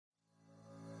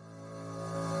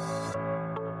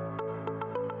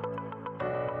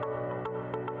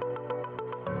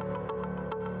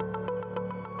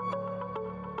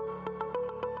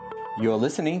You're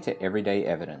listening to Everyday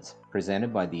Evidence,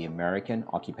 presented by the American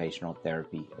Occupational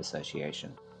Therapy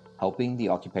Association, helping the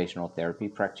occupational therapy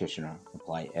practitioner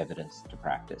apply evidence to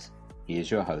practice.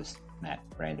 Here's your host, Matt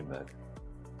Brandenburg.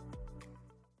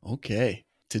 Okay,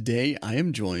 today I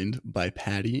am joined by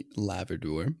Patty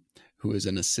Laverdure, who is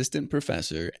an assistant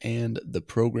professor and the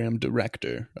program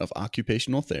director of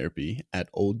occupational therapy at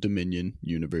Old Dominion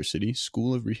University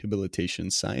School of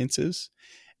Rehabilitation Sciences,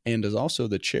 and is also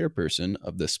the chairperson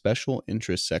of the Special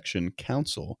Interest Section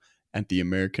Council at the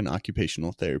American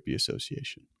Occupational Therapy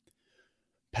Association.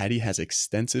 Patty has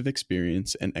extensive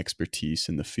experience and expertise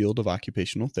in the field of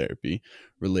occupational therapy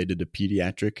related to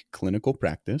pediatric clinical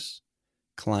practice,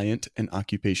 client and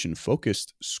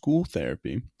occupation-focused school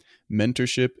therapy,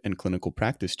 mentorship and clinical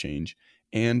practice change,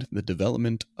 and the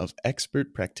development of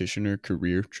expert practitioner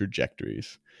career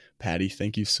trajectories. Patty,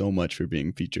 thank you so much for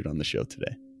being featured on the show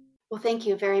today. Well, thank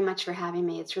you very much for having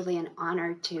me. It's really an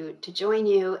honor to join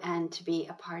you and to be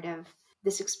a part of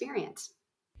this experience.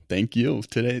 Thank you.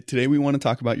 Today we want to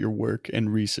talk about your work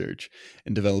and research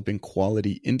in developing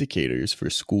quality indicators for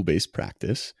school-based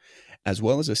practice, as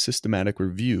well as a systematic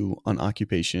review on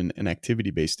occupation and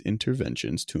activity-based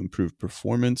interventions to improve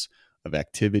performance of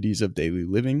activities of daily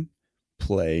living,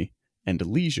 play, and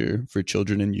leisure for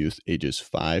children and youth ages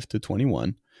 5 to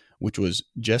 21, which was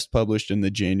just published in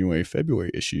the January-February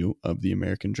issue of the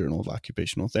American Journal of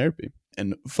Occupational Therapy.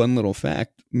 And fun little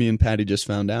fact, me and Patty just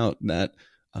found out that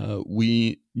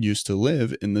we used to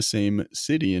live in the same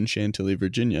city in Chantilly,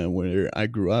 Virginia, where I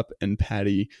grew up. And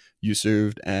Patty, you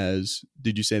served as,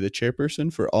 did you say the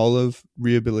chairperson for all of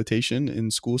rehabilitation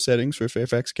in school settings for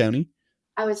Fairfax County?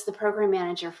 I was the program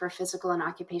manager for physical and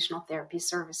occupational therapy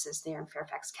services there in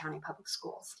Fairfax County Public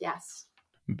Schools. Yes.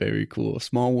 Very cool.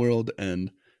 Small world,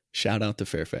 and shout out to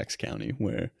Fairfax County,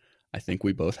 where I think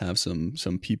we both have some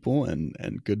people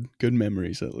and good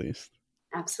memories, at least.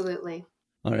 Absolutely.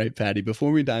 All right, Patty,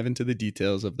 before we dive into the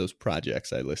details of those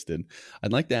projects I listed,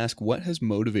 I'd like to ask, what has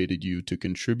motivated you to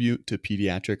contribute to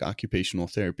pediatric occupational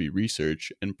therapy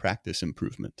research and practice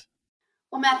improvement?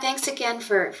 Well, Matt, thanks again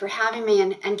for having me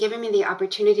and giving me the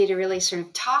opportunity to really sort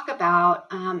of talk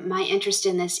about my interest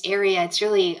in this area. It's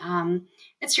really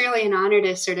an honor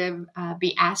to sort of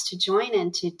be asked to join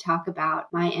and to talk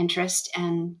about my interest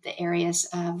and the areas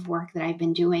of work that I've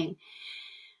been doing.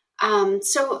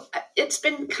 So it's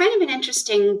been kind of an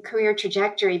interesting career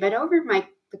trajectory, but over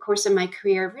the course of my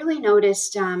career, I've really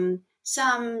noticed some,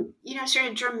 sort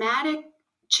of dramatic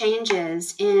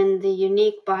changes in the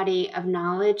unique body of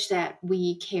knowledge that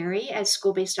we carry as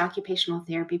school-based occupational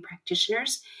therapy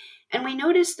practitioners. And we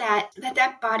notice that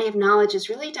body of knowledge is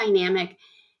really dynamic.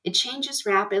 It changes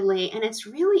rapidly, and it's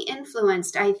really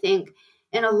influenced, I think,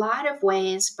 in a lot of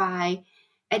ways by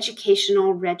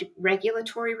educational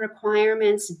regulatory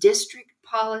requirements, district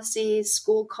policies,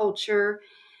 school culture,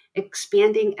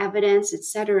 expanding evidence, et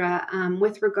cetera,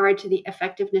 with regard to the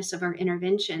effectiveness of our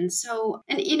interventions. So,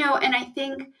 and I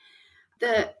think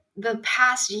the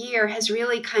past year has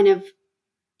really kind of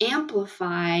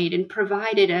amplified and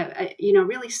provided a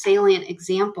really salient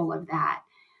example of that.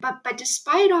 But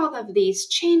despite all of these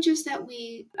changes that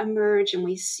we emerge and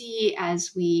we see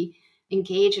as we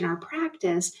engage in our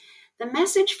practice, the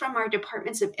message from our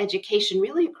departments of education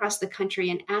really across the country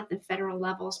and at the federal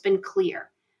level has been clear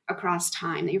across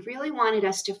time. They really wanted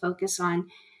us to focus on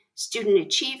student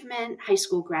achievement, high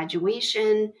school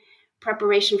graduation,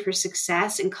 preparation for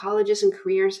success in colleges and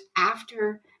careers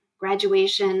after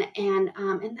graduation. And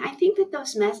I think that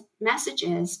those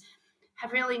messages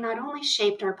have really not only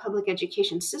shaped our public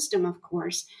education system, of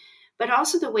course, but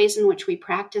also the ways in which we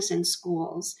practice in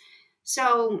schools.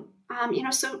 So,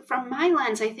 so from my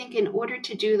lens, I think in order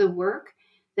to do the work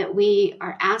that we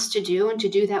are asked to do and to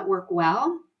do that work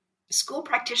well, school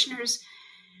practitioners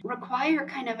require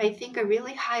a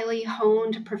really highly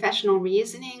honed professional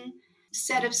reasoning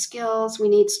set of skills. We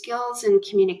need skills in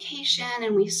communication,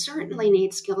 and we certainly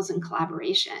need skills in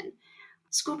collaboration.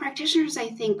 School practitioners, I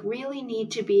think, really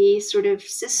need to be sort of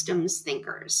systems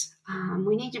thinkers.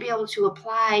 We need to be able to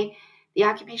apply the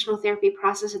occupational therapy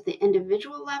process at the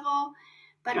individual level,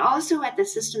 but also at the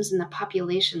systems and the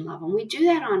population level. And we do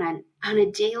that on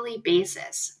a daily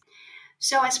basis.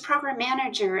 So as program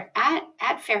manager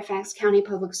at Fairfax County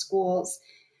Public Schools,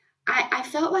 I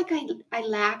felt like I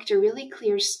lacked a really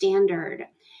clear standard,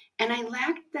 and I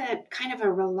lacked that kind of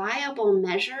a reliable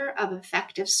measure of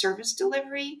effective service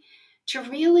delivery to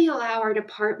really allow our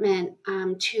department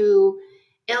to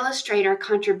illustrate our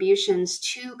contributions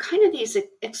to kind of these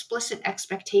explicit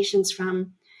expectations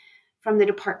from the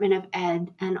Department of Ed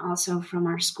and also from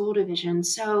our school division.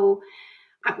 So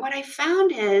what I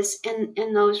found is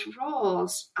in those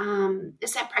roles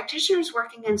is that practitioners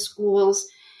working in schools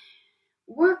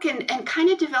work and kind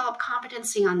of develop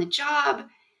competency on the job.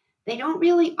 They don't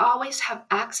really always have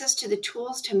access to the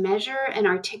tools to measure and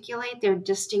articulate their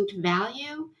distinct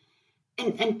value.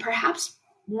 And perhaps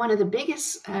one of the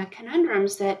biggest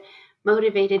conundrums that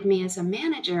motivated me as a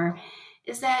manager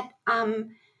is that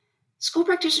school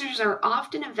practitioners are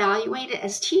often evaluated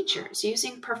as teachers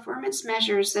using performance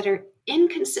measures that are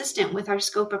inconsistent with our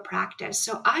scope of practice.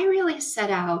 So I really set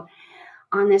out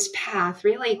on this path,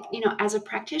 really, as a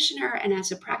practitioner and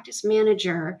as a practice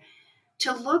manager,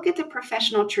 to look at the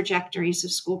professional trajectories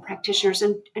of school practitioners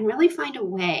and really find a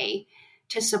way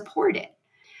to support it.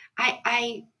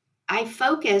 I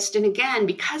focused, and again,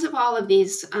 because of all of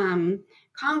these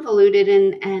convoluted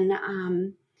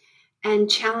and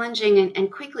challenging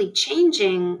and quickly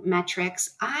changing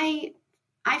metrics, I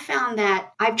found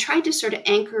that I've tried to sort of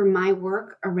anchor my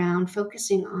work around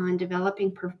focusing on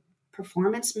developing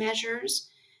performance measures,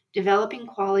 developing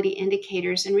quality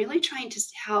indicators, and really trying to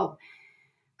help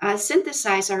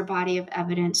synthesize our body of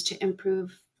evidence to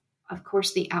improve, of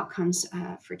course, the outcomes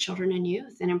for children and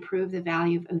youth and improve the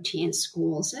value of OT in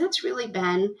schools. So that's really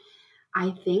been,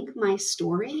 I think, my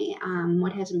story,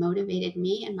 what has motivated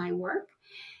me in my work.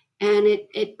 And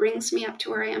it brings me up to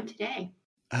where I am today.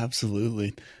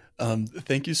 Absolutely.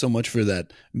 Thank you so much for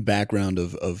that background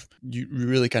of you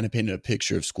really kind of painted a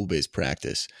picture of school-based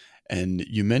practice. And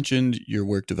you mentioned your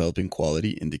work developing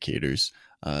quality indicators.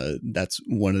 That's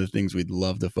one of the things we'd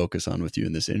love to focus on with you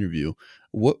in this interview.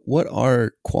 What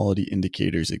are quality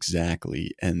indicators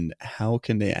exactly, and how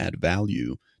can they add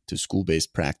value to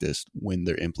school-based practice when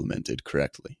they're implemented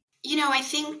correctly? I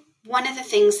think one of the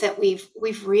things that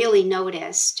we've really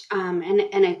noticed,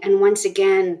 and once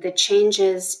again, the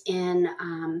changes in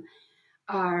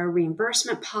our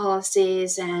reimbursement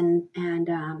policies and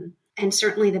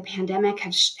certainly the pandemic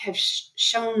have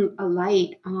shone a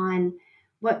light on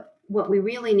what we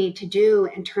really need to do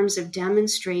in terms of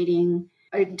demonstrating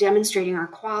our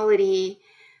quality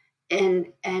and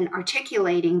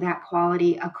articulating that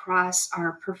quality across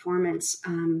our performance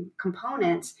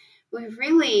components. We've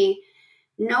really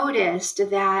noticed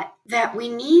that we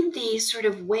need these sort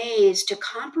of ways to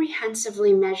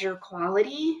comprehensively measure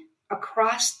quality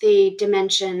across the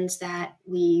dimensions that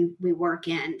we work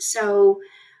in. So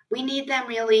we need them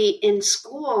really in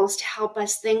schools to help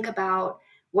us think about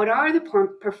what are the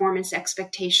performance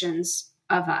expectations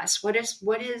of us?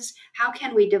 How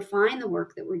can we define the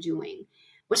work that we're doing?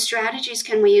 What strategies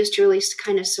can we use to really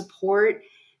kind of support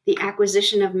the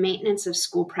acquisition of maintenance of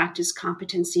school practice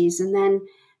competencies? And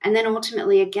then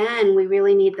ultimately, again, we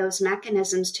really need those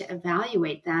mechanisms to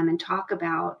evaluate them and talk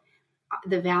about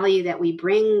the value that we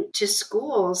bring to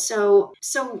schools. So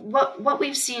what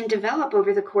we've seen develop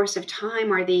over the course of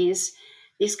time are these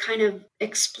kind of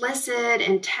explicit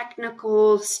and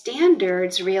technical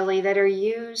standards, really, that are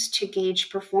used to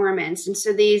gauge performance. And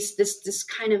so this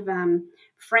kind of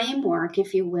framework,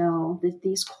 if you will, that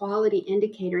these quality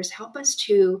indicators help us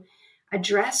to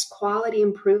address quality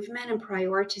improvement and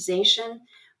prioritization,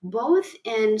 both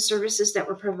in services that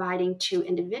we're providing to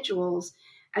individuals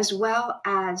as well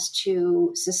as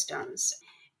to systems.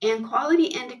 And quality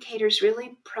indicators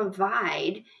really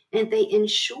provide and they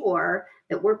ensure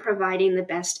that we're providing the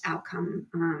best outcome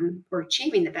or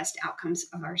achieving the best outcomes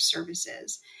of our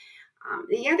services.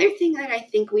 The other thing that I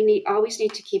think we always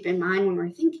need to keep in mind when we're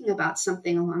thinking about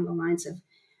something along the lines of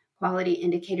quality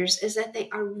indicators is that they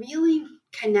are really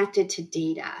connected to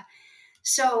data.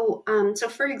 So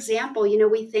for example,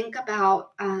 we think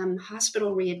about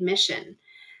hospital readmission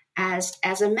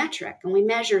as a metric, and we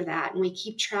measure that and we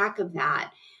keep track of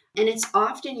that. And it's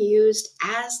often used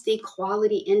as the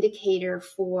quality indicator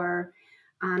for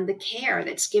the care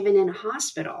that's given in a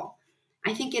hospital.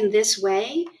 I think in this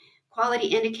way, quality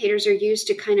indicators are used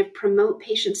to kind of promote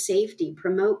patient safety,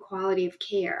 promote quality of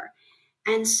care.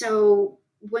 And so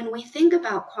when we think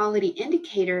about quality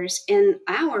indicators in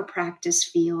our practice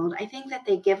field, I think that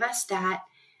they give us that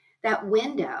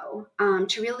window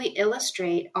to really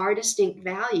illustrate our distinct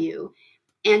value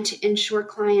and to ensure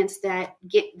clients that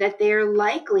they're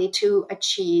likely to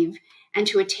achieve and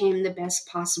to attain the best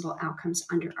possible outcomes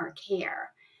under our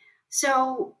care.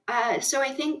 So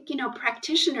I think,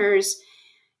 practitioners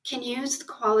can use the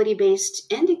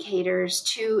quality-based indicators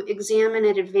to examine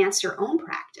and advance their own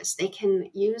practice. They can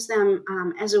use them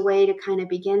as a way to kind of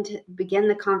begin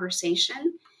the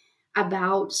conversation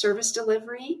about service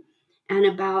delivery and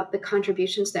about the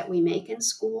contributions that we make in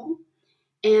school,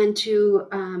 and to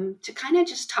kind of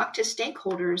just talk to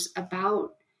stakeholders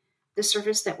about the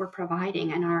service that we're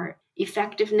providing and our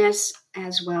effectiveness,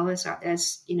 as well as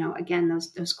again,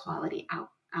 those quality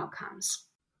outcomes.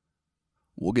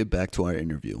 We'll get back to our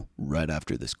interview right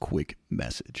after this quick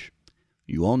message.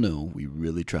 You all know we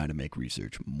really try to make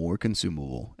research more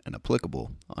consumable and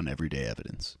applicable on everyday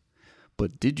evidence.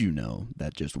 But did you know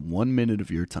that just 1 minute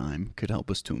of your time could help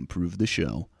us to improve the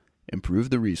show, improve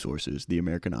the resources the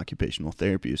American Occupational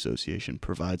Therapy Association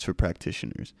provides for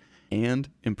practitioners, and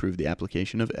improve the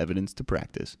application of evidence to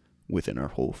practice within our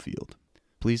whole field?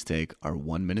 Please take our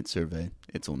 1-minute survey.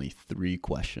 It's only 3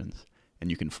 questions,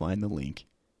 and you can find the link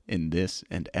in this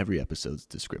and every episode's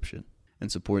description,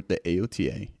 and support the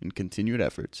AOTA in continued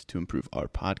efforts to improve our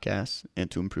podcasts and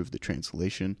to improve the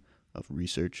translation of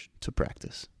research to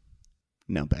practice.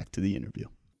 Now back to the interview.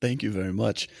 Thank you very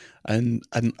much. And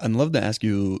I'd love to ask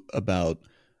you about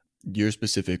your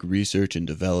specific research in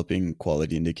developing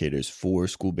quality indicators for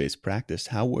school-based practice.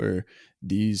 How were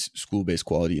these school-based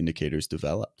quality indicators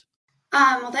developed?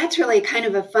 Well, that's really kind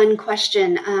of a fun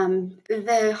question.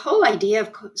 The whole idea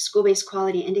of school-based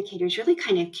quality indicators really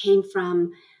kind of came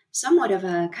from somewhat of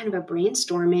a kind of a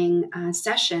brainstorming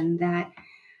session that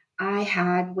I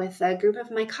had with a group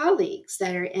of my colleagues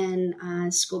that are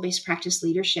in school-based practice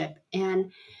leadership.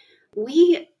 And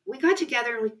we got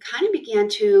together and we kind of began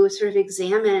to sort of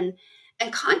examine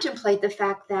and contemplate the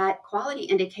fact that quality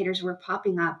indicators were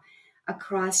popping up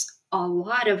across a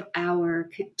lot of our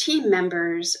team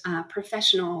members'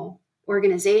 professional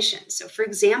organizations. So, for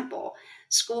example,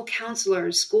 school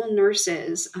counselors, school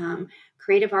nurses,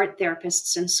 creative art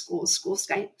therapists in schools, school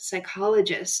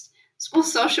psychologists, school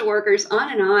social workers,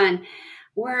 on,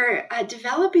 were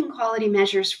developing quality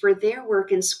measures for their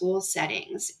work in school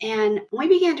settings. And we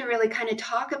began to really kind of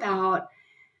talk about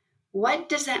what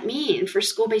does that mean for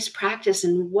school-based practice,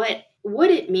 and what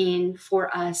would it mean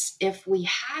for us if we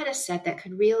had a set that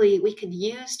we could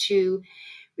use to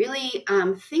really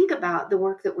think about the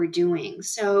work that we're doing.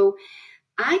 So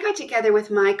I got together with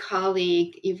my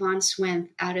colleague, Yvonne Swinth,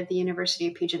 out of the University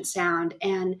of Puget Sound,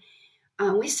 and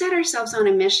we set ourselves on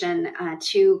a mission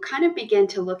to kind of begin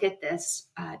to look at this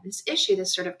issue,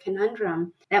 this sort of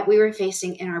conundrum that we were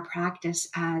facing in our practice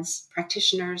as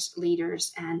practitioners,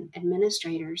 leaders, and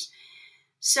administrators.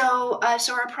 So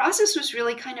our process was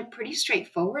really kind of pretty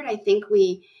straightforward. I think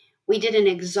we did an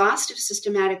exhaustive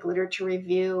systematic literature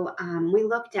review. We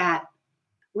looked at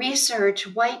research,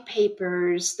 white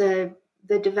papers, the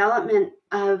development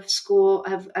of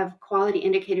quality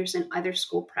indicators in other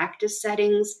school practice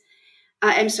settings.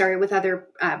 With other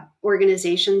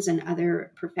organizations and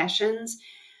other professions.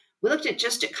 We looked at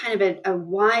just kind of a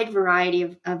wide variety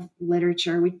of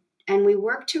literature. We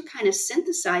worked to kind of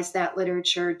synthesize that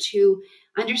literature to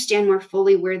understand more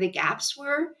fully where the gaps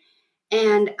were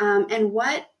and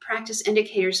what practice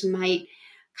indicators might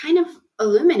kind of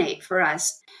illuminate for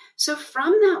us. So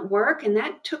from that work, and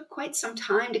that took quite some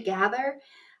time to gather,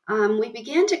 we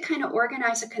began to kind of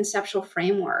organize a conceptual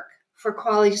framework for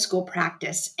quality school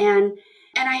practice. And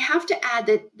I have to add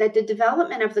that the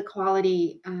development of the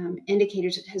quality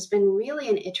indicators has been really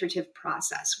an iterative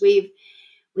process. We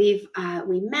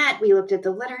met, we looked at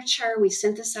the literature, we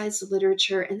synthesized the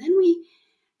literature, and then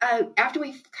after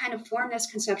we kind of formed this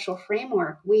conceptual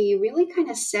framework, we really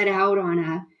kind of set out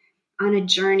on a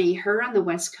journey, her on the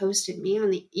West Coast and me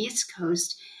on the East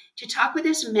Coast, to talk with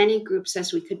as many groups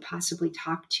as we could possibly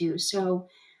talk to. So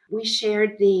we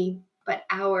shared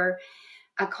our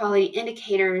quality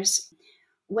indicators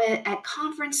at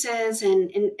conferences and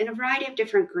in a variety of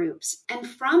different groups. And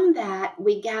from that,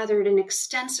 we gathered an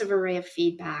extensive array of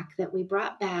feedback that we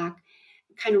brought back,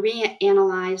 kind of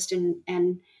reanalyzed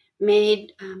and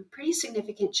made pretty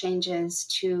significant changes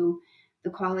to the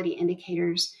quality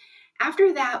indicators.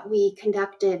 After that, we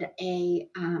conducted a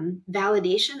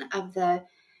validation of the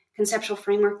conceptual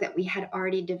framework that we had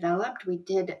already developed. We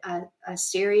did a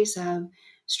series of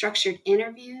structured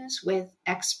interviews with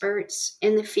experts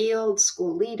in the field,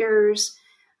 school leaders,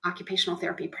 occupational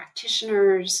therapy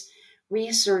practitioners,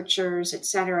 researchers, et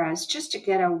cetera, just to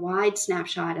get a wide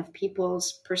snapshot of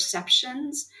people's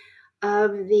perceptions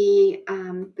of the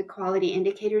quality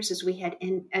indicators as we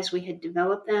had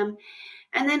developed them.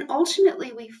 And then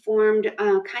ultimately we formed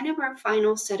kind of our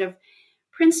final set of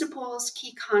principles,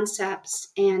 key concepts,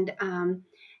 and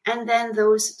then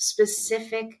those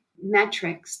specific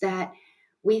metrics that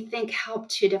we think help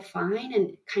to define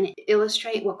and kind of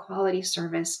illustrate what quality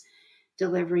service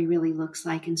delivery really looks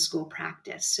like in school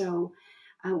practice. So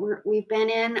we've been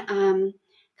in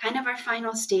kind of our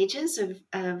final stages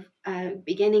of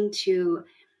beginning to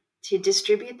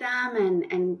distribute them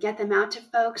and get them out to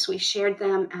folks. We shared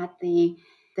them at the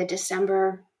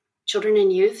December children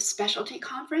and youth specialty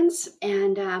conference,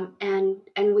 and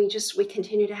we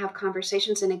continue to have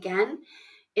conversations. And again,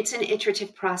 it's an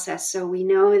iterative process, so we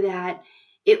know that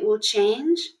it will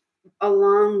change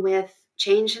along with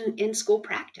change in school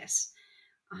practice.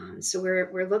 So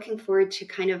we're looking forward to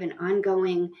kind of an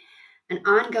ongoing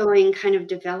kind of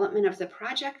development of the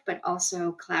project, but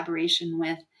also collaboration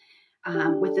with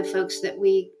the folks that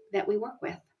we work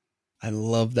with. I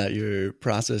love that your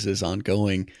process is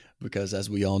ongoing because, as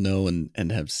we all know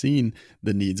and have seen,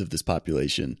 the needs of this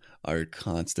population are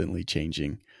constantly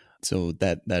changing. So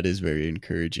that is very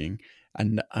encouraging.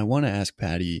 And I want to ask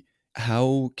Patty,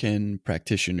 how can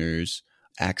practitioners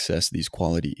access these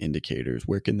quality indicators?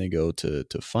 Where can they go to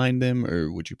find them,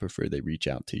 or would you prefer they reach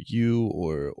out to you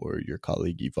or your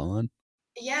colleague Yvonne?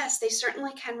 Yes, they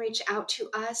certainly can reach out to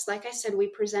us. Like I said, we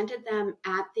presented them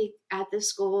at the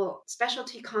school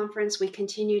specialty conference. We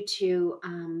continue to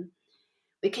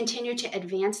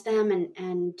advance them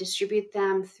and distribute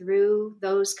them through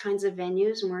those kinds of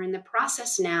venues. And we're in the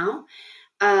process now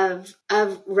of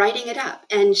writing it up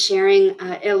and sharing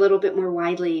a little bit more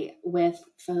widely with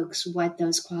folks what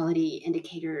those quality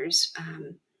indicators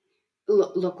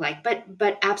look like.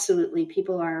 But absolutely,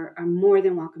 people are more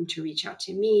than welcome to reach out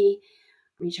to me,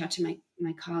 reach out to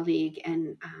my colleague,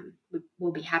 and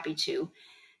we'll be happy to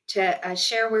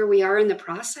share where we are in the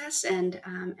process and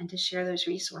to share those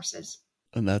resources.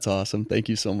 And that's awesome. Thank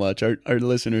you so much. Our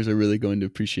listeners are really going to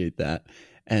appreciate that.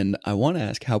 And I want to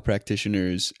ask how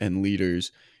practitioners and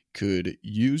leaders could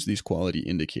use these quality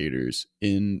indicators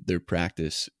in their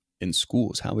practice in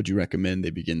schools. How would you recommend they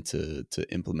begin to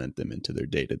implement them into their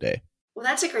day-to-day? Well,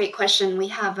 that's a great question. We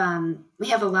have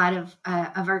a lot of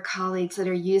our colleagues that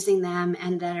are using them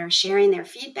and that are sharing their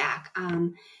feedback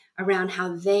around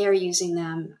how they are using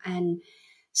them. And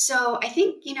so I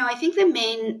think the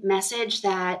main message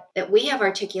that we have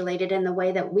articulated and the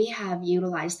way that we have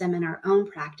utilized them in our own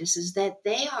practice is that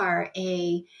they are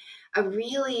a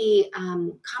really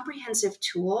comprehensive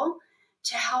tool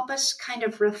to help us kind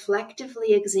of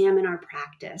reflectively examine our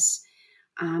practice.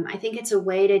 I think it's a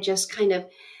way to just kind of,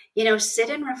 sit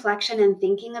in reflection and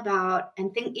thinking about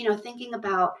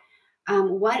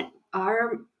what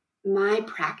are my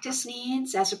practice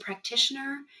needs as a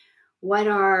practitioner. What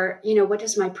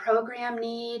does my program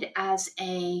need as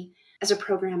a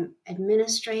program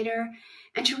administrator,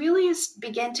 and to really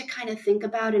begin to kind of think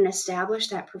about and establish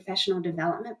that professional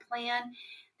development plan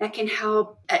that can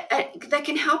help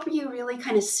you really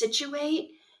kind of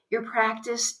situate your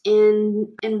practice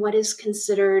in what is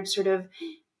considered sort of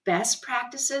best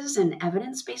practices and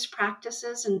evidence-based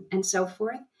practices and so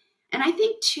forth. And I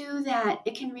think too that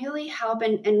it can really help,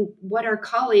 and what our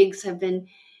colleagues have been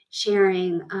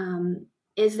sharing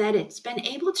is that it's been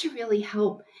able to really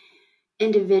help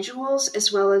individuals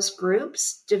as well as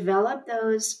groups develop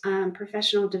those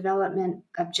professional development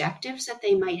objectives that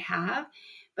they might have,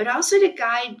 but also to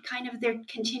guide kind of their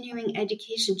continuing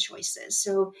education choices.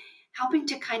 So helping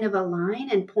to kind of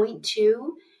align and point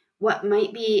to what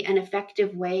might be an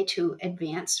effective way to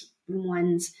advance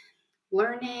one's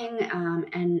learning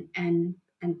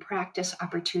and practice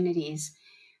opportunities.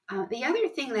 The other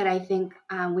thing that I think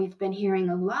we've been hearing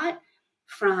a lot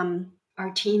from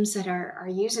our teams that are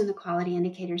using the quality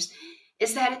indicators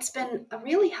is that it's been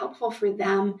really helpful for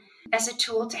them as a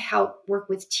tool to help work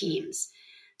with teams.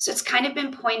 So it's kind of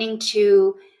been pointing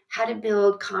to how to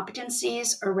build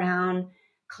competencies around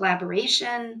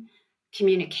collaboration,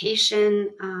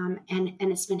 communication, and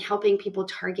it's been helping people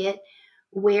target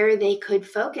where they could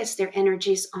focus their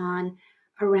energies on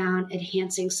around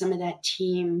enhancing some of that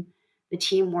the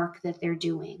teamwork that they're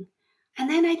doing. And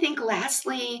then I think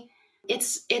lastly,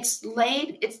 it's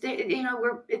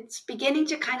beginning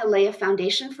to kind of lay a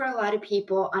foundation for a lot of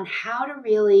people on how to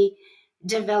really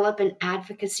develop an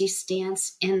advocacy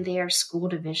stance in their school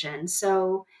division.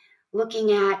 So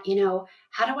looking at,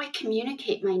 how do I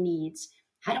communicate my needs?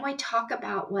 How do I talk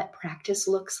about what practice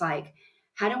looks like?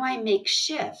 How do I make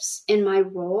shifts in my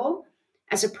role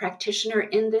as a practitioner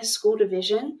in this school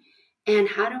division? And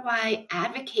how do I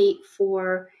advocate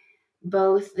for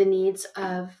both the needs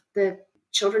of the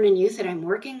children and youth that I'm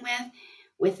working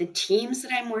with the teams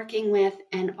that I'm working with,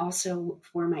 and also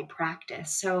for my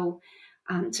practice? So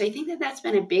I think that that's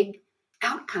been a big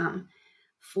outcome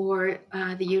for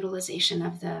the utilization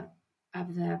of the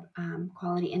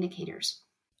quality indicators.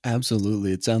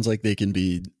 Absolutely. It sounds like they can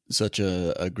be such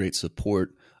a great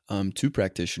support to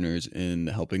practitioners in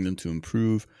helping them to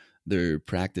improve their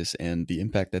practice and the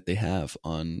impact that they have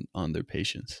on their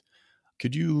patients.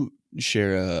 Could you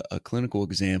share a clinical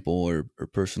example or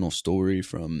personal story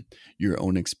from your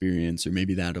own experience, or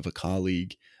maybe that of a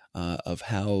colleague, of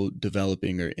how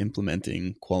developing or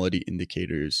implementing quality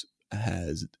indicators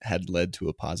had led to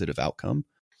a positive outcome?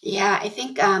 Yeah, I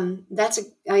think that's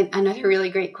another really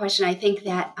great question. I think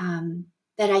that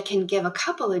that I can give a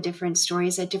couple of different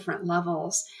stories at different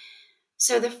levels.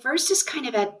 So the first is kind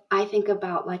of I think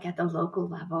about like at the local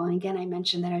level. And again, I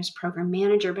mentioned that I was program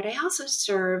manager, but I also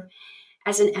serve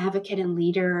as an advocate and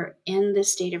leader in the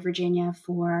state of Virginia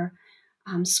for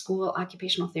school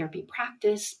occupational therapy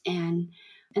practice and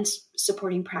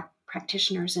supporting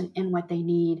practitioners in what they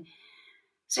need.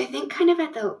 So I think kind of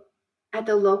at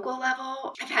the local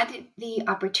level, I've had the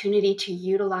opportunity to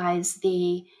utilize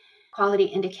the quality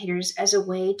indicators as a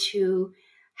way to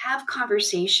have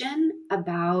conversation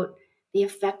about the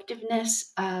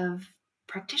effectiveness of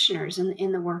practitioners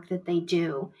in the work that they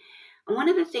do. And one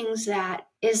of the things that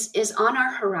is on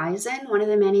our horizon, one of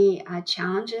the many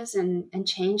challenges and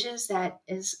changes that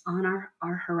is on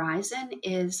our horizon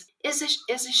is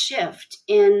a shift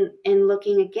in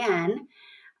looking again,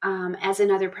 as in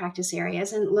other practice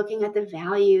areas, and looking at the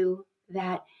value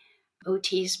that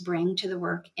OTs bring to the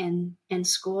work in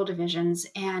school divisions.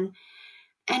 And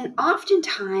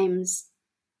oftentimes,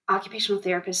 occupational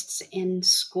therapists in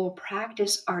school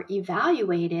practice are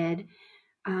evaluated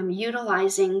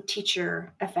utilizing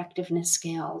teacher effectiveness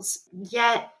scales.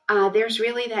 Yet there's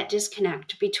really that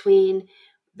disconnect between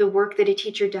the work that a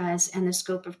teacher does and the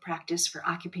scope of practice for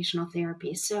occupational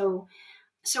therapy. So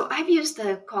I've used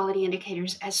the quality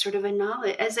indicators as sort of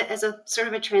as a sort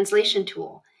of a translation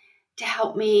tool to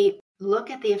help me look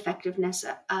at the effectiveness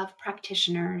of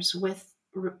practitioners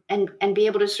and be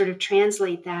able to sort of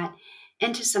translate that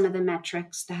into some of the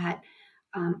metrics that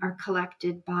are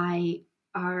collected by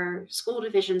our school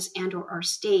divisions and or our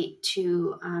state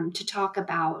to talk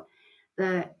about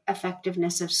the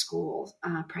effectiveness of school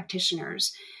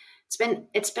practitioners.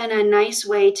 It's been a nice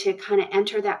way to kind of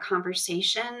enter that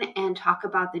conversation and talk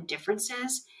about the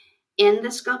differences in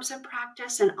the scopes of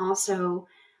practice, and also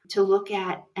to look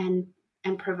at and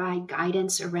provide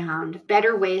guidance around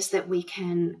better ways that we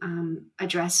can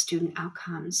address student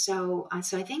outcomes. So I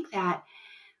think that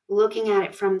looking at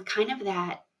it from kind of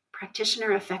that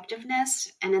practitioner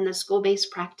effectiveness, and in the school-based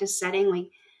practice setting,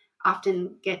 we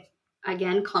often get,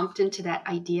 again, clumped into that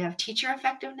idea of teacher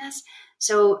effectiveness.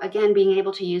 So again, being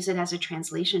able to use it as a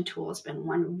translation tool has been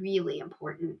one really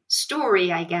important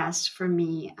story, I guess, for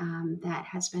me, that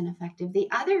has been effective. The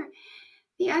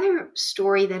other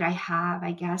story that I have,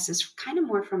 I guess, is kind of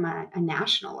more from a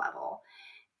national level.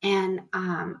 And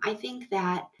I think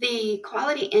that the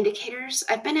quality indicators,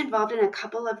 I've been involved in a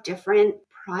couple of different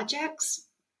projects.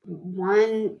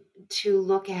 One, to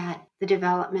look at the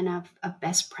development of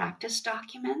best practice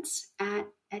documents at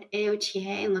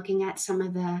AOTA, and looking at some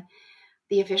of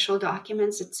the official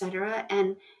documents, et cetera.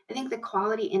 And I think the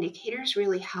quality indicators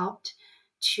really helped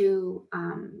to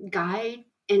guide,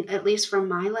 and at least from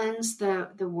my lens, the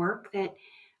work that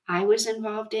I was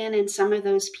involved in some of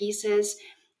those pieces.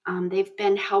 They've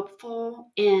been helpful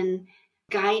in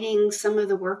guiding some of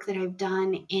the work that I've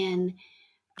done in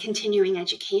continuing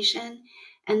education.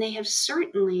 And they have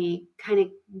certainly kind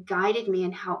of guided me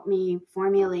and helped me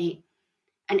formulate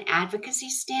an advocacy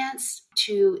stance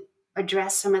to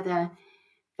address some of the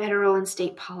federal and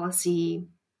state policy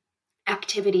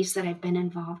activities that I've been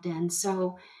involved in.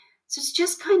 So it's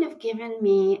just kind of given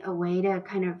me a way to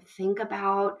kind of think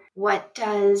about what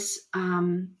does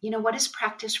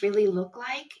practice really look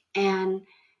like, and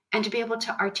to be able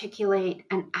to articulate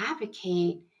and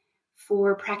advocate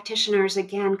for practitioners,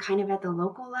 again, kind of at the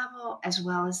local level as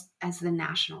well as the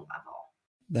national level.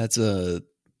 That's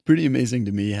pretty amazing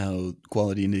to me how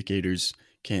quality indicators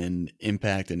can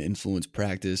impact and influence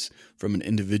practice from an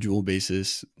individual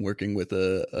basis, working with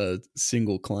a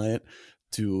single client,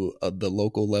 to the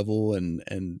local level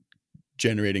and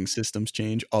generating systems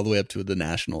change all the way up to the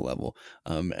national level,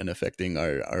 and affecting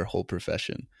our whole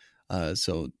profession.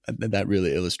 So that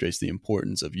really illustrates the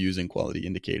importance of using quality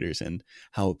indicators and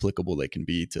how applicable they can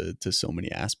be to so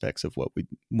many aspects of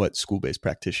what school-based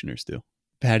practitioners do.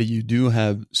 Patty, you do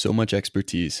have so much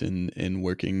expertise in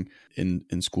working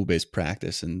in school-based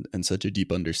practice and such a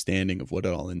deep understanding of what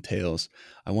it all entails.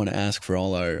 I want to ask, for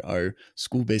all our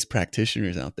school-based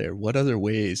practitioners out there, what other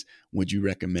ways would you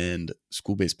recommend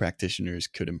school-based practitioners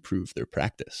could improve their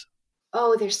practice?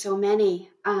 Oh, there's so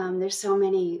many. There's so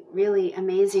many really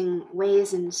amazing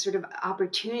ways and sort of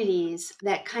opportunities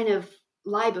that kind of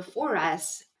lie before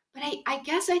us. But I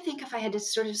guess I think if I had to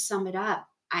sort of sum it up,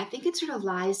 I think it sort of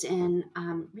lies in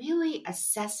really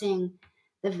assessing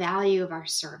the value of our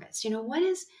service.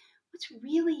 What's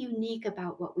really unique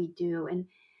about what we do, and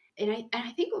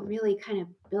I think what really kind of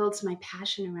builds my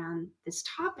passion around this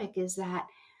topic is that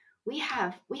we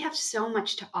have so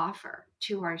much to offer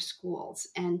to our schools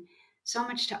and so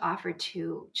much to offer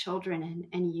to children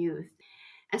and youth.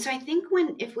 And so I think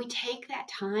if we take that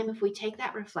time, if we take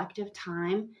that reflective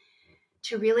time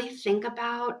to really think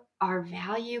about our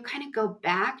value, kind of go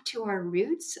back to our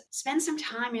roots, spend some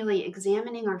time really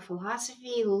examining our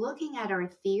philosophy, looking at our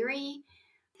theory,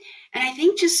 and I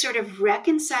think just sort of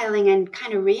reconciling and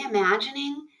kind of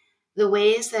reimagining the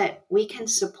ways that we can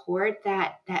support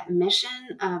that mission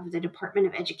of the Department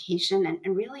of Education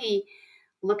and really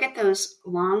look at those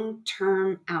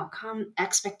long-term outcome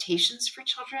expectations for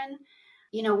children.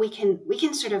 We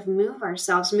can sort of move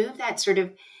that sort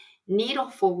of needle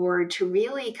forward to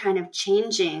really kind of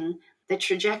changing the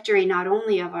trajectory, not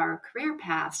only of our career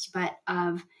paths, but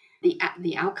of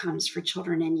the outcomes for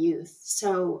children and youth.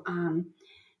 So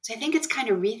I think it's kind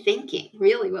of rethinking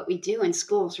really what we do in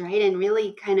schools, right? And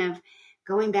really kind of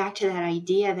going back to that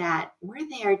idea that we're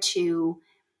there to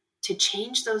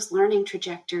change those learning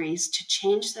trajectories, to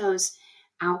change those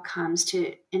outcomes,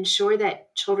 to ensure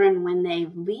that children, when they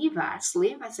leave us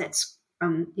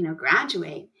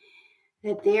graduate,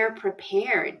 that they're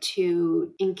prepared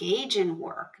to engage in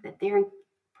work, that they're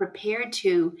prepared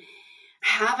to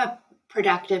have a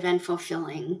productive and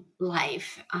fulfilling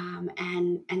life.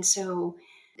 And so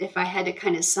if I had to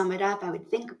kind of sum it up, I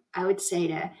would say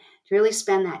to really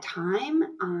spend that time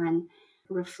on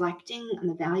reflecting on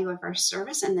the value of our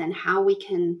service and then how we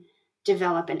can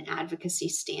develop an advocacy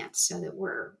stance so that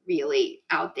we're really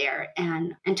out there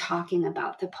and talking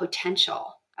about the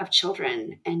potential of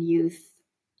children and youth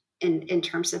in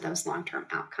terms of those long-term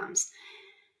outcomes.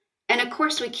 And of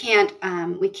course, we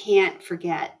can't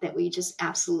forget that we just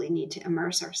absolutely need to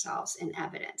immerse ourselves in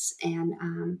evidence and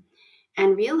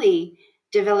really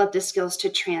develop the skills to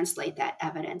translate that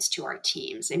evidence to our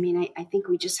teams. I mean, I think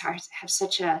we just have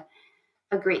such a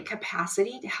great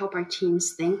capacity to help our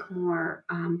teams think more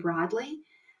broadly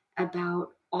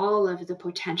about all of the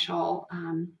potential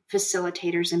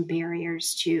facilitators and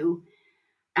barriers to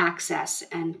access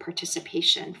and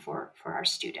participation for our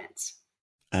students.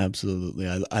 Absolutely.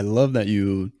 I love that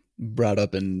you brought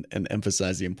up and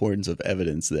emphasized the importance of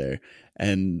evidence there.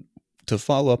 And to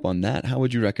follow up on that, how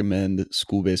would you recommend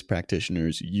school-based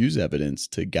practitioners use evidence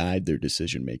to guide their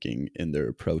decision-making in their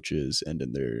approaches and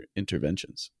in their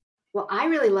interventions? Well, I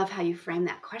really love how you frame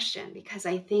that question because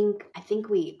I think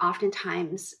we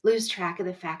oftentimes lose track of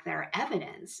the fact that our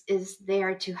evidence is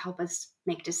there to help us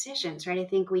make decisions, right? I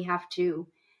think we have to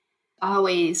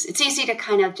it's easy to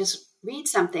kind of just read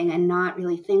something and not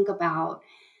really think about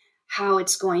how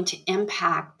it's going to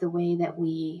impact the way that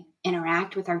we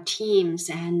interact with our teams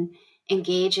and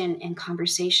engage in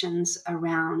conversations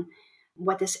around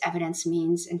what this evidence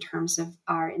means in terms of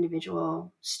our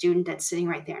individual student that's sitting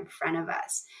right there in front of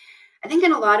us. I think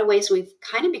in a lot of ways, we've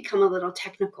kind of become a little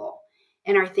technical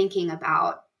in our thinking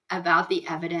about the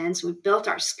evidence. We've built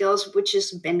our skills, which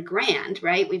has been grand,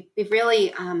 right? We've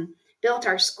really built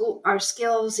our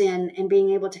skills in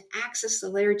being able to access the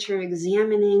literature,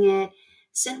 examining it,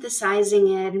 synthesizing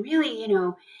it, and really,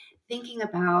 thinking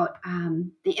about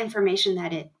the information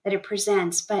that it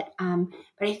presents. But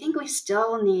I think we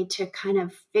still need to kind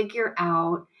of figure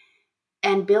out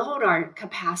and build our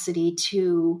capacity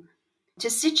to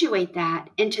situate that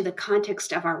into the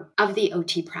context of the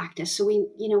OT practice. So we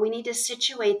need to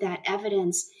situate that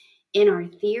evidence in our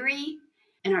theory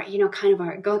and our,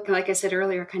 like I said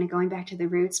earlier, kind of going back to the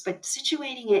roots, but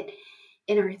situating it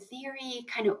in our theory,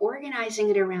 kind of organizing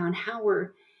it around how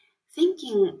we're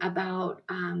thinking about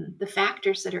the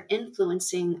factors that are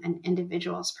influencing an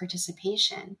individual's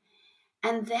participation,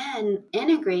 and then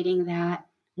integrating that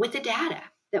with the data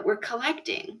that we're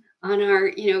collecting on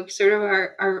our, sort of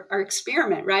our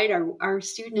experiment, right? Our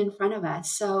student in front of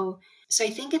us. So I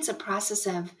think it's a process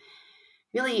of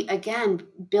really, again,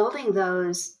 building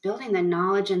the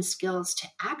knowledge and skills to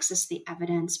access the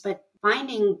evidence, but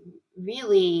finding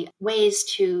really ways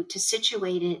to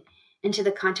situate it into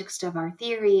the context of our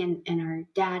theory and our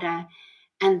data,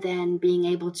 and then being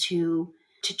able to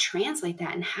translate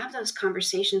that and have those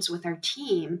conversations with our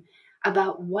team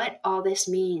about what all this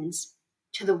means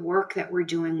to the work that we're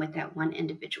doing with that one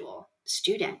individual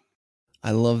student.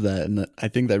 I love that. And I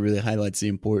think that really highlights the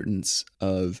importance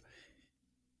of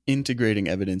integrating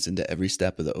evidence into every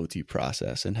step of the OT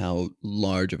process and how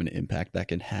large of an impact that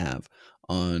can have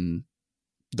on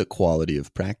the quality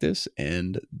of practice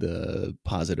and the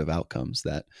positive outcomes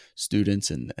that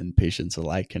students and patients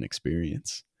alike can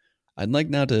experience. I'd like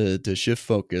now to shift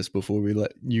focus before we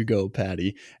let you go,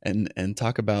 Patty, and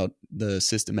talk about the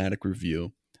systematic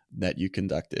review that you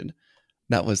conducted.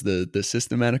 That was the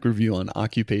systematic review on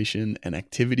occupation and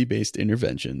activity-based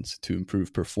interventions to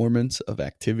improve performance of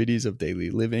activities of daily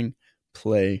living,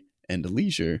 play, and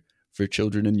leisure for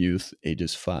children and youth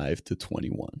ages 5 to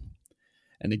 21.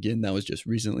 And again, that was just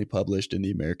recently published in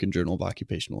the American Journal of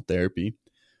Occupational Therapy.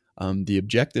 The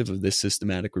objective of this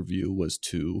systematic review was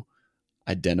to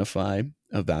identify,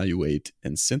 evaluate,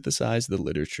 and synthesize the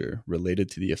literature related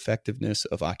to the effectiveness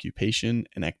of occupation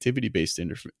and activity-based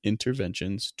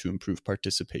interventions to improve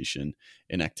participation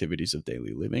in activities of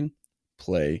daily living,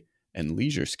 play, and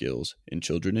leisure skills in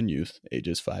children and youth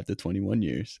ages 5 to 21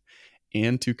 years,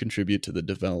 and to contribute to the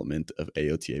development of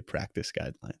AOTA practice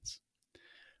guidelines.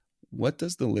 What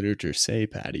does the literature say,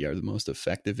 Patty, are the most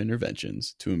effective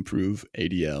interventions to improve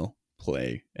ADL,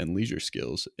 play, and leisure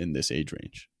skills in this age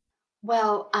range?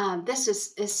 Well, this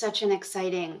is such an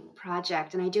exciting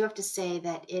project, and I do have to say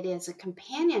that it is a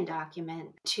companion document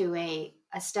to a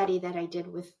study that I did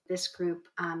with this group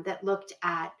that looked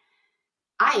at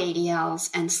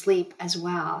IADLs and sleep as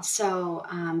well. So,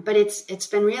 but it's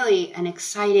been really an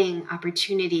exciting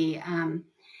opportunity.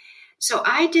 So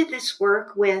I did this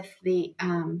work with the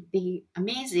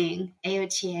amazing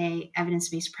AOTA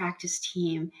evidence-based practice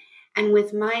team. And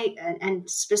with and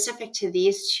specific to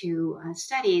these two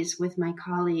studies, with my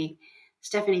colleague,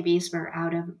 Stephanie Biesber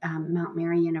out of Mount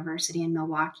Mary University in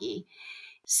Milwaukee.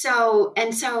 So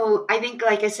I think,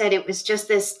 like I said, it was just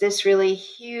this really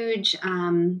huge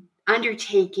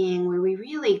undertaking where we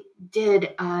really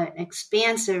did an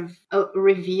expansive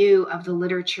review of the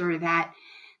literature that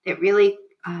really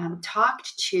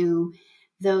talked to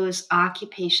those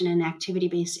occupation and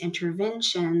activity-based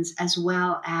interventions as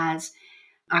well as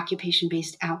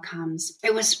occupation-based outcomes.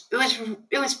 It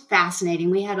was fascinating.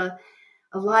 We had a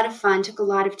lot of fun, took a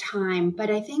lot of time,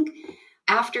 but I think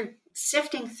after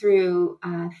sifting through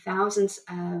thousands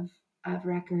of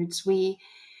records, we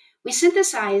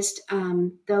synthesized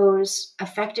those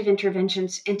effective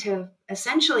interventions into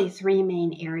essentially three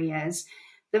main areas.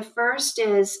 The first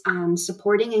is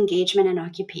supporting engagement in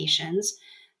occupations.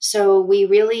 So we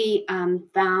really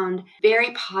found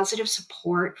very positive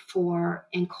support for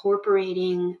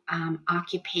incorporating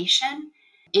occupation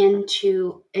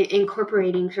into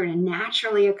incorporating sort of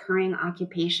naturally occurring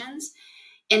occupations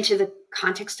into the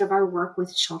context of our work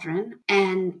with children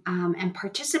and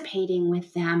participating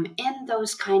with them in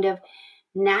those kind of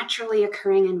naturally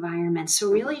occurring environments. So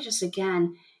really just,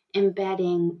 again,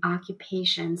 embedding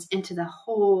occupations into the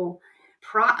whole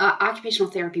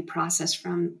occupational therapy process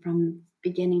from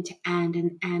beginning to end.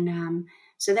 And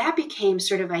so that became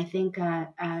sort of, I think,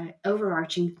 a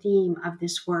overarching theme of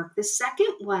this work. The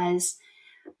second was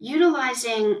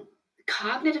utilizing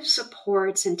cognitive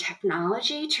supports and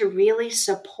technology to really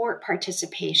support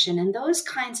participation. And those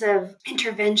kinds of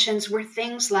interventions were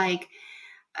things like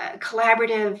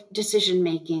collaborative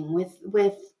decision-making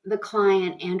with the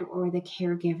client and or the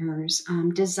caregivers,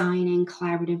 designing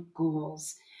collaborative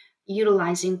goals,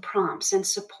 utilizing prompts and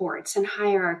supports and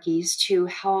hierarchies to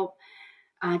help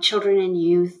children and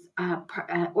youth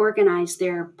organize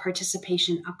their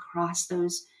participation across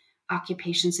those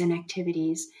occupations and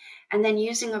activities. And then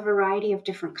using a variety of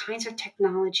different kinds of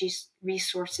technology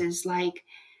resources like,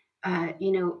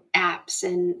 apps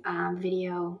and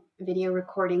video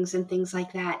recordings and things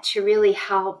like that to really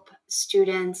help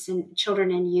students and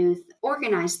children and youth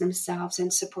organize themselves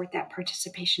and support that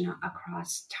participation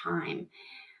across time.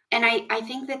 And I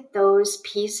think that those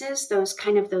pieces, those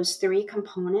three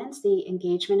components, the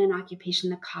engagement and occupation,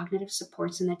 the cognitive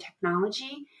supports, and the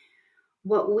technology,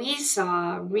 what we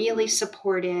saw really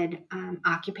supported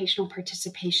occupational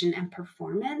participation and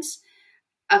performance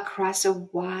across a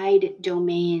wide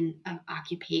domain of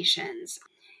occupations.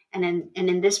 And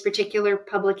in this particular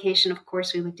publication, of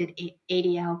course, we looked at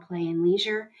ADL, play, and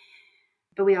leisure,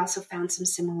 but we also found some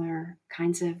similar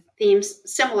kinds of themes,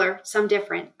 similar, some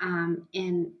different,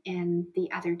 in the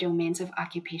other domains of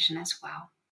occupation as well.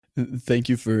 Thank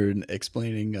you for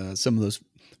explaining some of those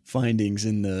findings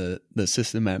in the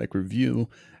systematic review.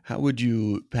 How would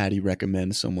you, Patty,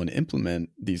 recommend someone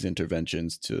implement these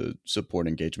interventions to support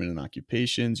engagement in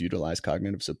occupations, utilize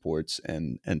cognitive supports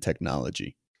and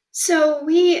technology? So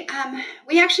we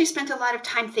actually spent a lot of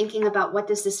time thinking about what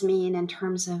does this mean in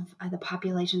terms of the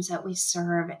populations that we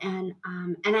serve, and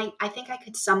I think I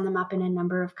could sum them up in a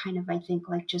number of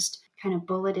just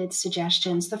bulleted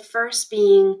suggestions. The first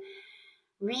being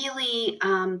really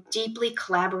deeply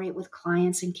collaborate with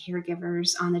clients and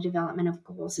caregivers on the development of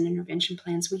goals and intervention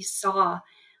plans. We saw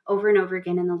over and over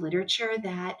again in the literature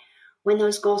that when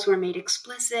those goals were made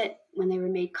explicit, when they were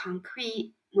made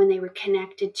concrete, when they were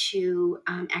connected to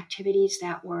activities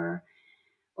that were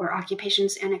or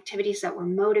occupations and activities that were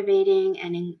motivating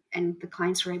and the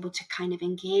clients were able to kind of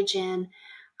engage in,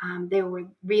 there were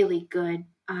really good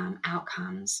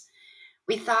outcomes.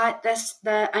 We thought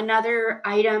another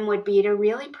item would be to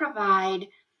really provide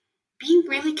being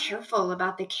really careful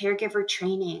about the caregiver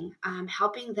training,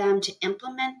 helping them to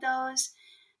implement those,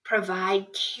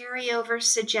 provide carryover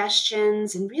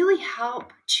suggestions, and really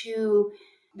help to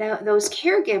those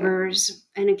caregivers,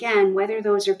 and again, whether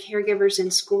those are caregivers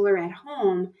in school or at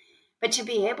home, but to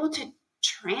be able to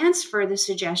transfer the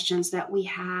suggestions that we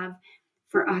have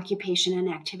for occupation and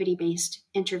activity-based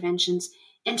interventions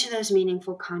into those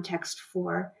meaningful contexts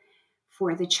for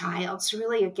the child. So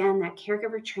really, again, that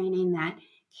caregiver training, that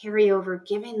carryover,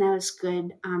 giving those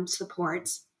good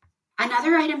supports.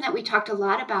 Another item that we talked a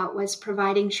lot about was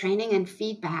providing training and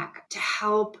feedback to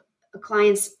help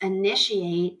clients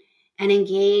initiate and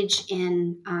engage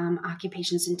in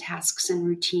occupations and tasks and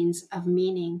routines of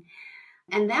meaning.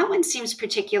 And that one seems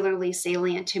particularly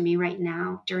salient to me right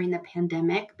now during the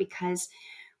pandemic, because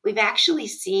we've actually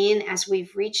seen, as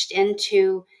we've reached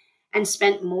into and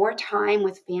spent more time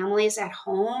with families at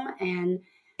home and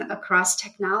across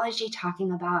technology,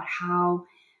 talking about how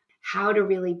to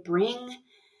really bring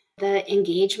the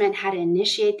engagement, how to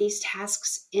initiate these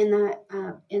tasks in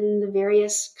the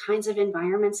various kinds of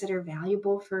environments that are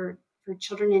valuable for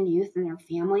children and youth and their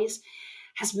families,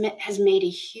 has made a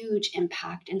huge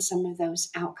impact in some of those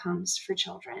outcomes for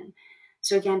children.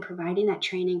 So again, providing that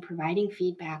training, providing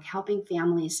feedback, helping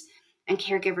families and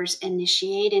caregivers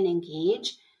initiate and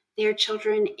engage their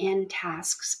children in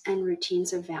tasks and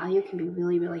routines of value can be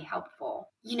really, really helpful.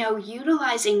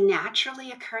 Utilizing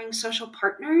naturally occurring social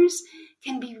partners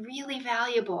can be really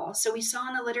valuable. So we saw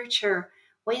in the literature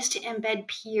ways to embed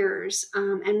peers,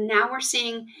 and now we're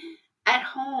seeing at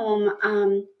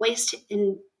home ways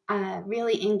to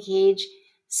really engage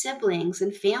siblings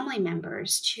and family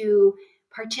members to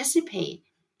participate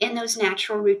in those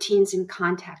natural routines and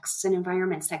contexts and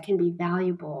environments that can be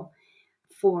valuable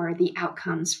for the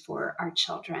outcomes for our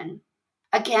children.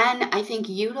 Again, I think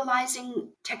utilizing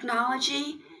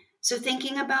technology, so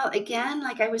thinking about, again,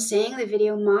 like I was saying, the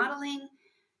video modeling,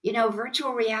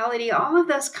 virtual reality, all of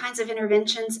those kinds of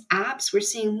interventions, apps, we're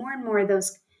seeing more and more of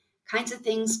those kinds of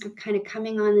things kind of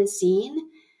coming on the scene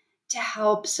to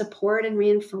help support and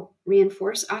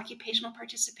reinforce occupational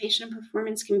participation and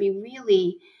performance can be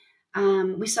really,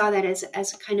 we saw that as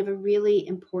a kind of a really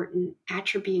important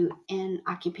attribute in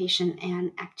occupation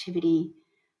and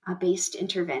activity-based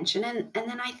intervention. And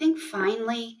then I think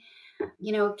finally,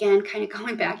 again, kind of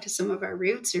going back to some of our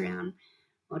roots around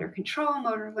motor control,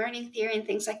 motor learning theory, and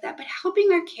things like that, but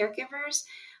helping our caregivers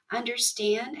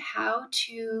understand how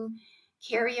to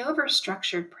carry over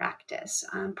structured practice,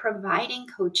 providing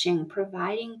coaching,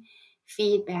 providing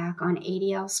feedback on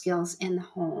ADL skills in the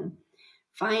home,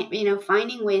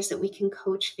 finding ways that we can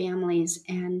coach families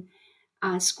and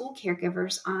school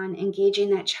caregivers on engaging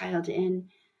that child in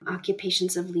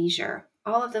occupations of leisure.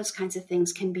 All of those kinds of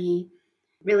things can be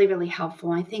really, really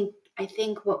helpful. I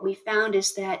think what we found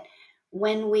is that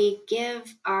when we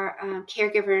give our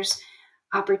caregivers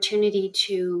opportunity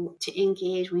to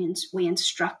engage, we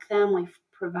instruct them, we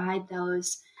provide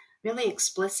those really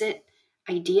explicit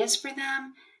ideas for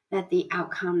them, that the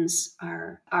outcomes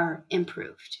are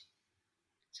improved.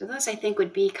 So those, I think,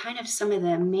 would be kind of some of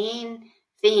the main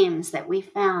themes that we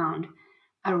found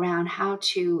around how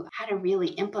to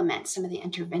really implement some of the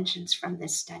interventions from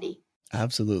this study.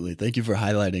 Absolutely. Thank you for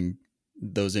highlighting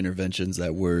those interventions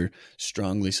that were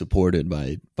strongly supported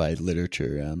by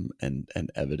literature and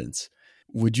evidence.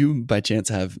 Would you by chance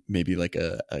have maybe like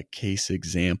a case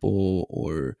example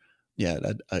or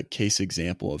a case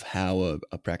example of how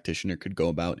a practitioner could go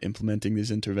about implementing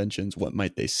these interventions? What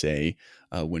might they say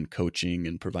when coaching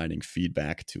and providing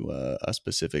feedback to a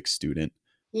specific student?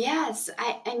 Yes,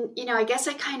 I guess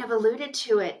I kind of alluded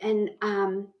to it,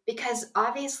 and because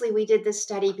obviously we did this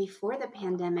study before the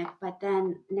pandemic, but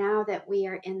then now that we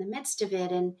are in the midst of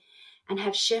it and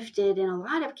have shifted in a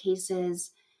lot of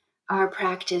cases our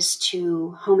practice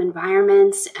to home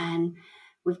environments, and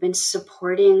we've been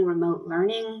supporting remote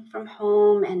learning from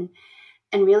home and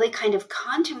really kind of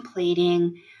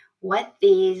contemplating what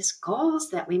these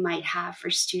goals that we might have for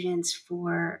students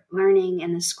for learning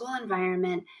in the school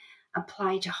environment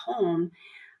apply to home,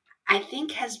 I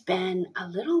think has been a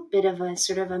little bit of a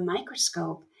sort of a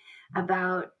microscope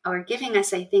about, or giving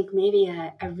us, I think, maybe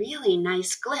a really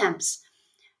nice glimpse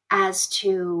as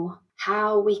to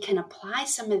how we can apply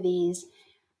some of these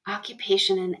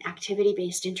occupation and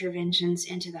activity-based interventions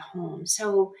into the home.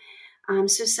 So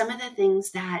some of the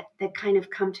things that kind of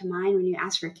come to mind when you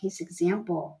ask for a case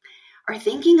example are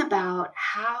thinking about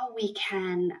how we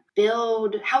can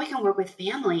work with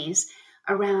families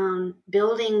around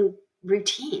building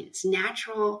routines,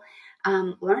 natural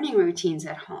learning routines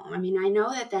at home. I mean, I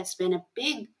know that that's been a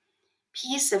big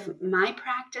piece of my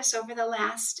practice over the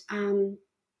last, 10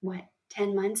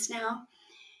 months now,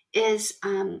 is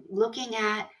looking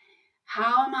at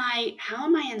how am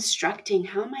I instructing,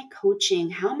 how am I coaching,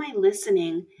 how am I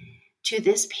listening to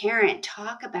this parent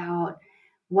talk about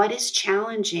what is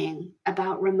challenging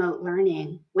about remote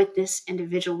learning with this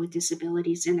individual with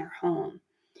disabilities in their home.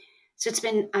 So it's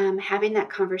been having that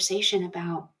conversation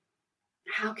about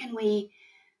how can we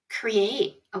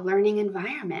create a learning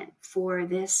environment for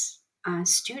this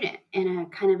student in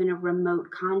a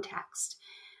remote context.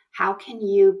 How can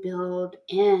you build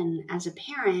in, as a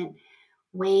parent,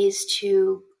 ways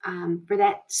to for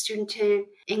that student to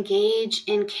engage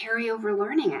in carryover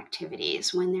learning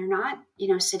activities when they're not,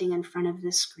 sitting in front of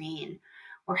the screen?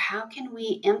 Or how can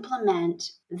we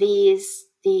implement these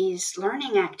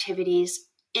learning activities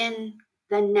in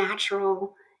the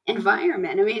natural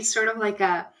environment? I mean, it's sort of like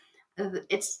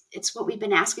it's what we've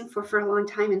been asking for a long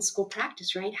time in school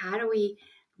practice, right? How do we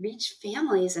reach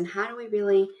families, and how do we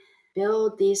really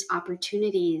build these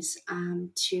opportunities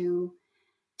to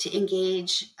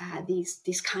engage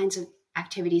these kinds of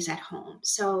activities at home?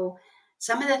 So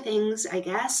some of the things, I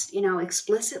guess,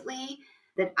 explicitly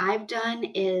that I've done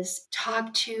is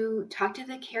talk to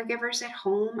the caregivers at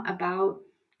home about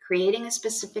creating a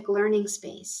specific learning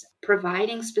space,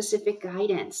 providing specific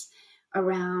guidance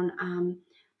around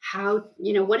how,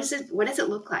 what does it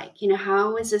look like?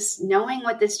 How is this, knowing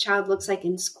what this child looks like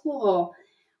in school,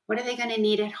 what are they going to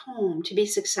need at home to be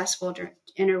successful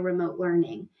in a remote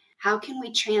learning? How can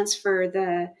we transfer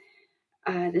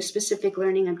the specific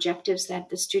learning objectives that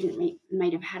the student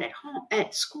might have had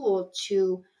at school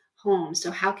to home?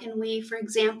 So how can we, for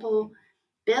example,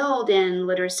 build in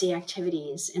literacy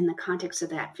activities in the context of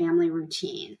that family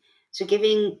routine? So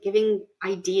giving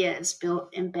ideas,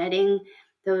 embedding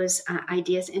those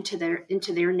ideas into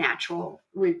their natural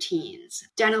routines.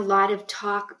 Done a lot of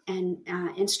talk and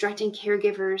instructing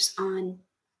caregivers on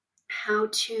how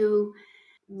to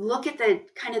look at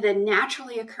the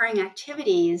naturally occurring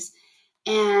activities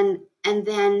and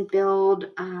then build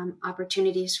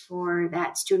opportunities for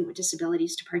that student with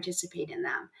disabilities to participate in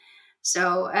them.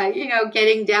 So,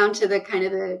 getting down to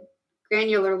the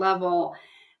granular level,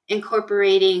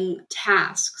 incorporating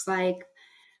tasks like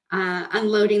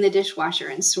unloading the dishwasher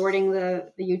and sorting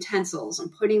the utensils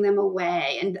and putting them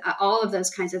away, and all of those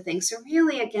kinds of things. So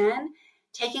really, again,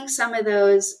 taking some of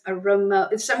those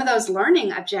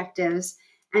learning objectives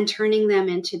and turning them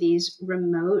into these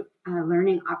remote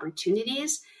learning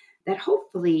opportunities that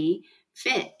hopefully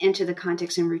fit into the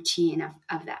context and routine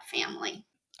of that family.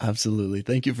 Absolutely.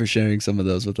 Thank you for sharing some of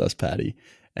those with us, Patty.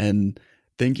 And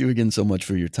thank you again so much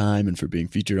for your time and for being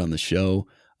featured on the show.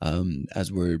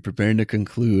 As we're preparing to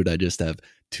conclude, I just have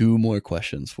 2 more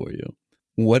questions for you.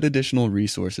 What additional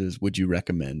resources would you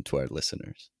recommend to our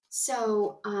listeners?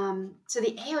 So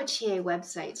the AOTA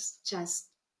website's just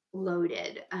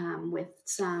loaded with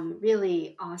some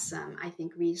really awesome, I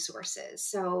think, resources.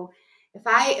 So if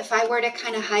I were to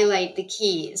kind of highlight the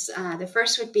keys, the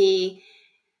first would be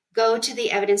go to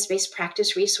the evidence-based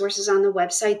practice resources on the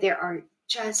website. There are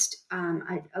just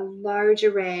a large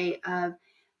array of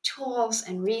tools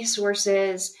and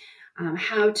resources,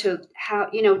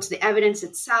 it's the evidence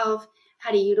itself,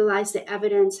 how to utilize the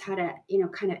evidence, how to,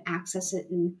 kind of access it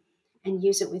and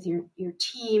use it with your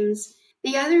teams.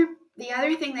 The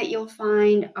other thing that you'll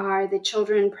find are the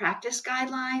children practice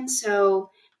guidelines.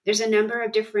 So there's a number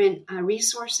of different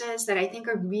resources that I think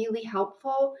are really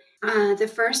helpful.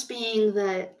 The first being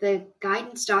the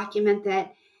guidance document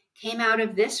that came out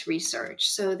of this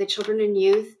research. So the children and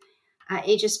youth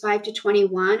ages 5 to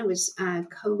 21 was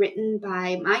co-written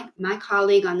by my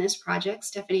colleague on this project,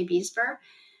 Stephanie Biesber.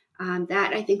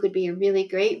 That I think would be a really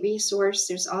great resource.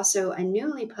 There's also a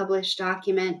newly published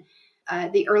document,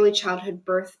 the Early Childhood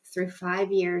Birth through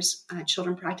 5 Years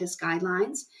Children Practice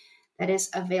Guidelines, that is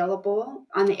available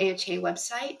on the AOTA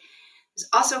website. There's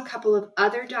also a couple of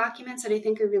other documents that I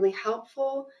think are really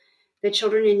helpful. The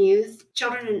children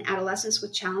and adolescents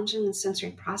with challenging and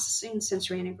sensory processing and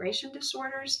sensory integration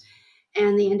disorders,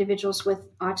 and the individuals with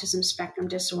autism spectrum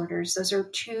disorders. Those are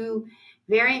 2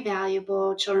 very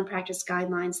valuable children practice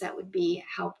guidelines that would be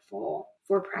helpful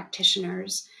for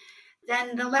practitioners.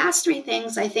 Then the last 3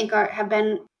 things I think have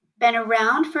been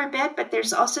around for a bit, but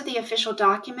there's also the official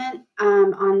document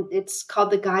it's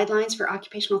called the Guidelines for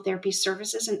Occupational Therapy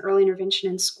Services and Early Intervention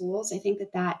in Schools. I think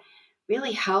that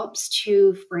really helps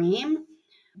to frame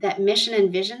mission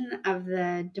and vision of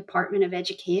the Department of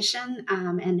Education,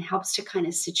 and helps to kind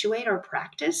of situate our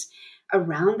practice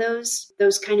around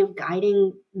those kind of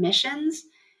guiding missions.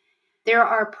 There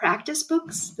are practice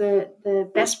books,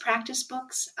 the best practice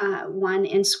books, one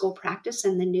in school practice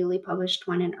and the newly published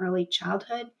one in early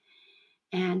childhood.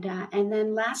 And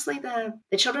then lastly,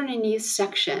 the children and youth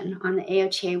section on the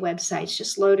AOTA website is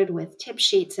just loaded with tip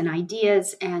sheets and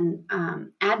ideas and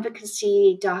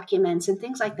advocacy documents and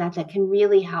things like that can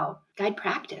really help guide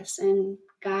practice and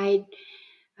guide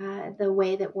the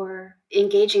way that we're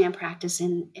engaging in practice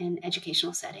in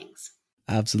educational settings.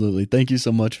 Absolutely. Thank you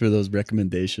so much for those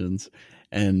recommendations.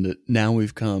 And now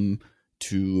we've come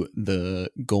to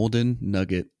the golden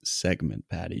nugget segment,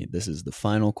 Patty. This is the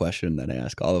final question that I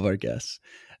ask all of our guests.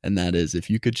 And that is, if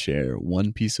you could share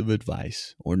one piece of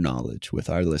advice or knowledge with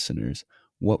our listeners,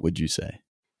 what would you say?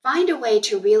 Find a way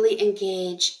to really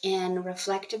engage in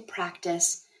reflective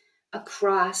practice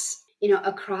across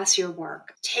your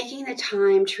work. Taking the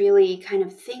time to really kind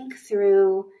of think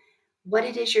through what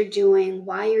it is you're doing,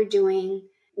 why you're doing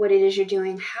what it is you're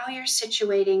doing, how you're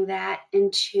situating that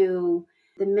into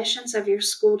the missions of your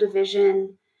school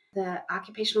division, the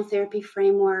occupational therapy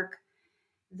framework,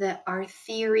 our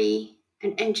theory,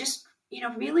 and just,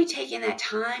 really taking that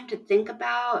time to think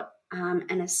about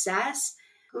and assess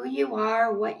who you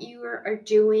are, what you are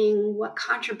doing, what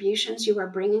contributions you are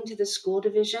bringing to the school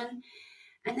division.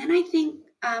 And then I think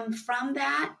from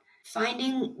that,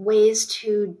 finding ways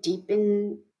to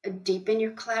deepen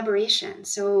your collaboration.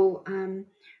 So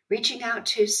reaching out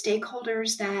to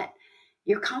stakeholders that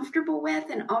you're comfortable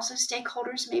with, and also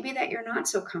stakeholders maybe that you're not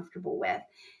so comfortable with,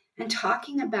 and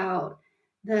talking about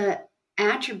the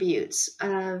attributes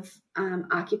of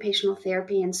occupational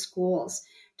therapy in schools,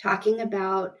 talking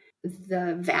about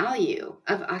the value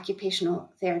of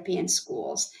occupational therapy in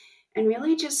schools, and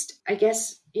really just, I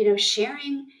guess,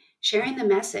 sharing the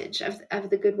message of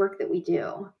the good work that we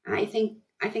do. I think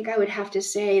I would have to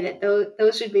say that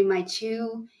those would be my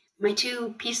two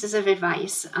pieces of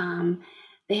advice.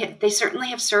 They certainly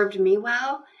have served me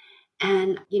well,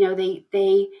 and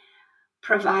they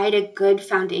provide a good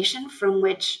foundation from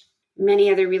which many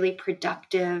other really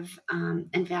productive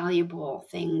and valuable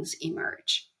things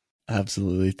emerge.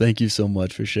 Absolutely. Thank you so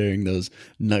much for sharing those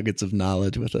nuggets of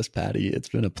knowledge with us, Patty. It's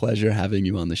been a pleasure having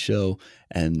you on the show,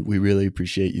 and we really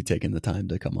appreciate you taking the time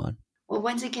to come on. Well,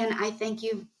 once again, I thank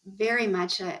you very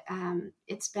much.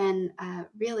 It's been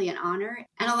really an honor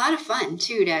and a lot of fun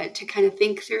too to kind of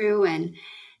think through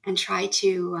and try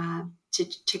to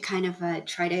kind of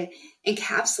try to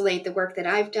encapsulate the work that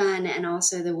I've done, and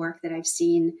also the work that I've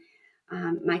seen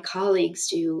my colleagues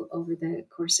do over the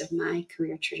course of my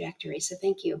career trajectory. So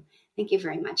thank you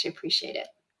very much. I appreciate it.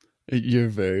 You're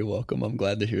very welcome. I'm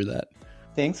glad to hear that.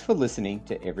 Thanks for listening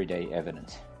to Everyday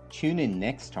Evidence. Tune in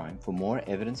next time for more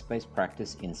evidence-based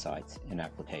practice insights and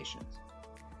applications.